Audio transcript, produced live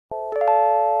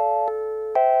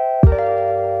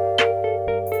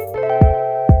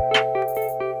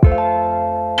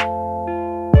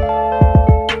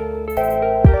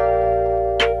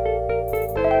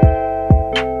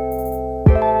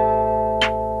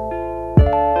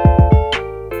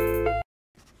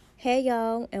Hey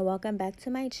y'all, and welcome back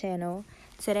to my channel.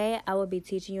 Today I will be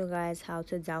teaching you guys how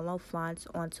to download fonts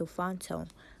onto Fonto.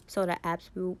 So the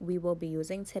apps we will be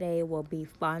using today will be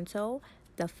Fonto,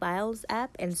 the Files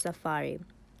app, and Safari.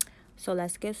 So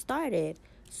let's get started.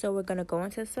 So we're going to go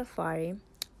into Safari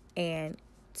and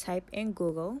type in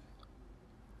Google,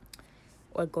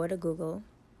 or go to Google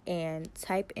and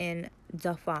type in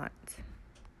the font.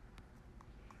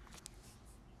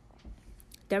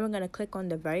 Then we're going to click on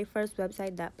the very first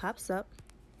website that pops up.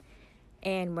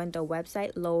 And when the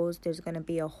website loads, there's going to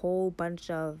be a whole bunch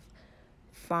of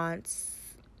fonts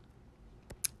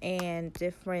and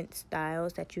different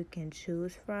styles that you can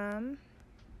choose from.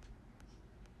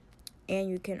 And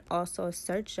you can also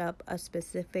search up a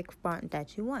specific font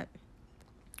that you want.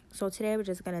 So today we're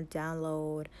just going to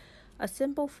download a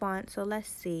simple font. So let's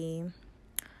see.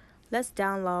 Let's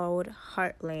download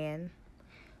Heartland.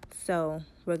 So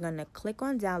we're going to click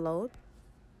on download.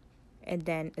 And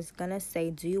then it's going to say,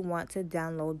 do you want to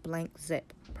download blank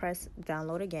zip? Press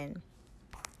download again.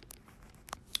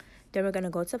 Then we're going to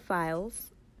go to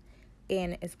files.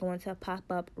 And it's going to pop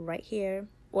up right here.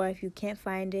 Or if you can't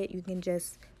find it, you can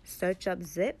just search up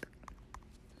zip.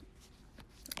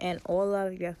 And all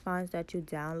of your fonts that you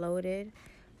downloaded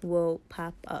will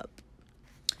pop up.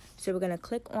 So we're going to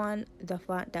click on the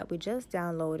font that we just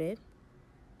downloaded.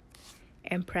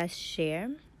 And press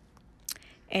share.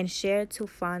 And share to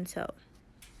Fonto.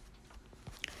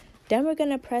 Then we're going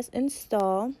to press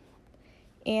install.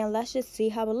 And let's just see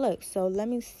how it looks. So let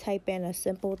me type in a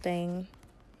simple thing.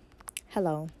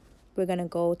 Hello. We're going to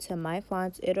go to my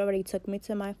fonts. It already took me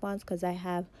to my fonts because I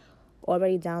have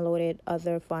already downloaded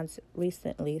other fonts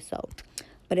recently. So,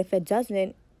 but if it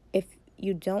doesn't, if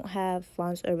you don't have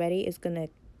fonts already, it's going to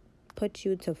put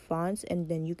you to fonts and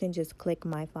then you can just click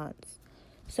my fonts.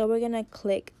 So we're going to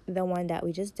click the one that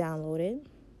we just downloaded.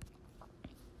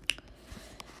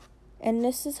 And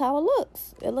this is how it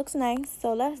looks. It looks nice.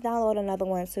 So let's download another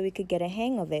one so we could get a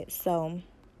hang of it. So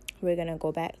we're going to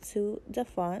go back to the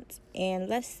font. And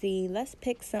let's see. Let's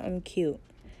pick something cute.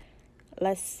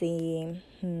 Let's see.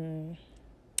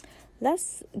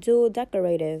 Let's do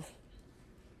decorative.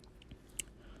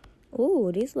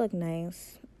 Ooh, these look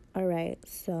nice. All right.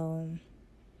 So,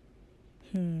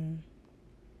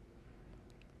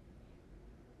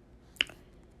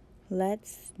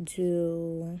 Let's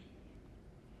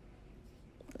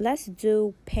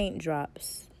do paint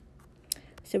drops.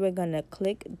 So we're going to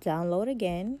click download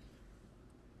again.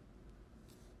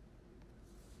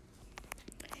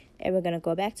 And we're going to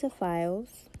go back to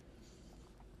files.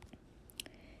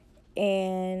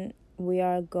 And we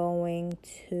are going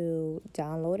to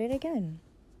download it again.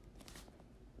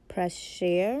 Press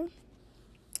share.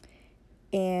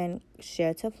 And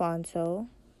share to Fonto.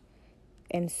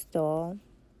 Install.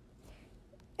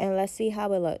 And let's see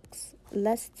how it looks.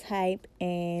 Let's type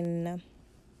in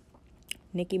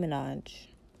Nicki Minaj.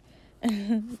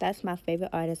 That's my favorite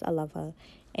artist. I love her.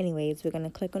 Anyways, we're going to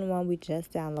click on the one we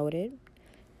just downloaded.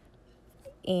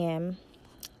 And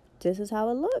this is how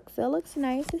it looks. It looks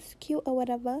nice. It's cute or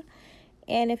whatever.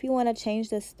 And if you want to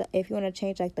change this, if you want to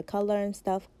change like the color and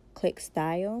stuff, click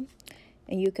style.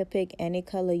 And you could pick any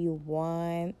color you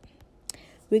want.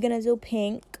 We're going to do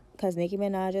pink because Nicki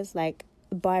Minaj is like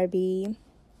Barbie.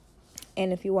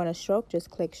 And if you want a stroke,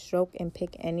 just click stroke and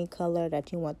pick any color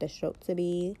that you want the stroke to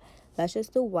be. Let's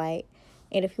just do white.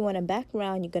 And if you want a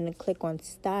background, you're going to click on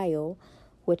style,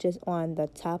 which is on the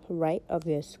top right of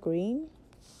your screen.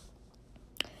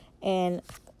 And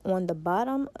on the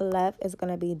bottom left is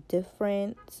going to be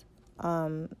different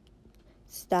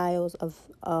styles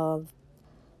of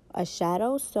a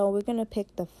shadow. So we're going to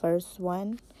pick the first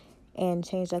one and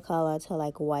change the color to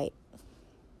like white.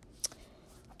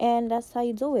 And that's how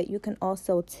you do it. You can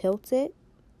also tilt it.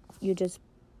 You just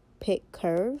pick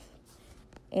curve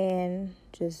and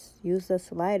just use the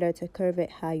slider to curve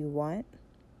it how you want.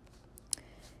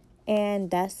 And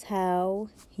that's how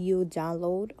you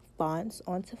download fonts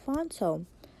onto Fonto.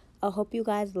 I hope you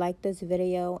guys liked this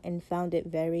video and found it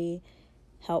very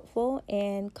helpful.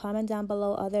 And comment down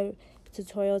below other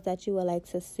tutorials that you would like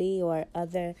to see or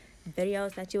other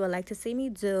videos that you would like to see me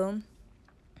do.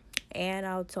 And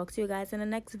I'll talk to you guys in the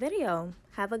next video.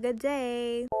 Have a good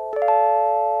day.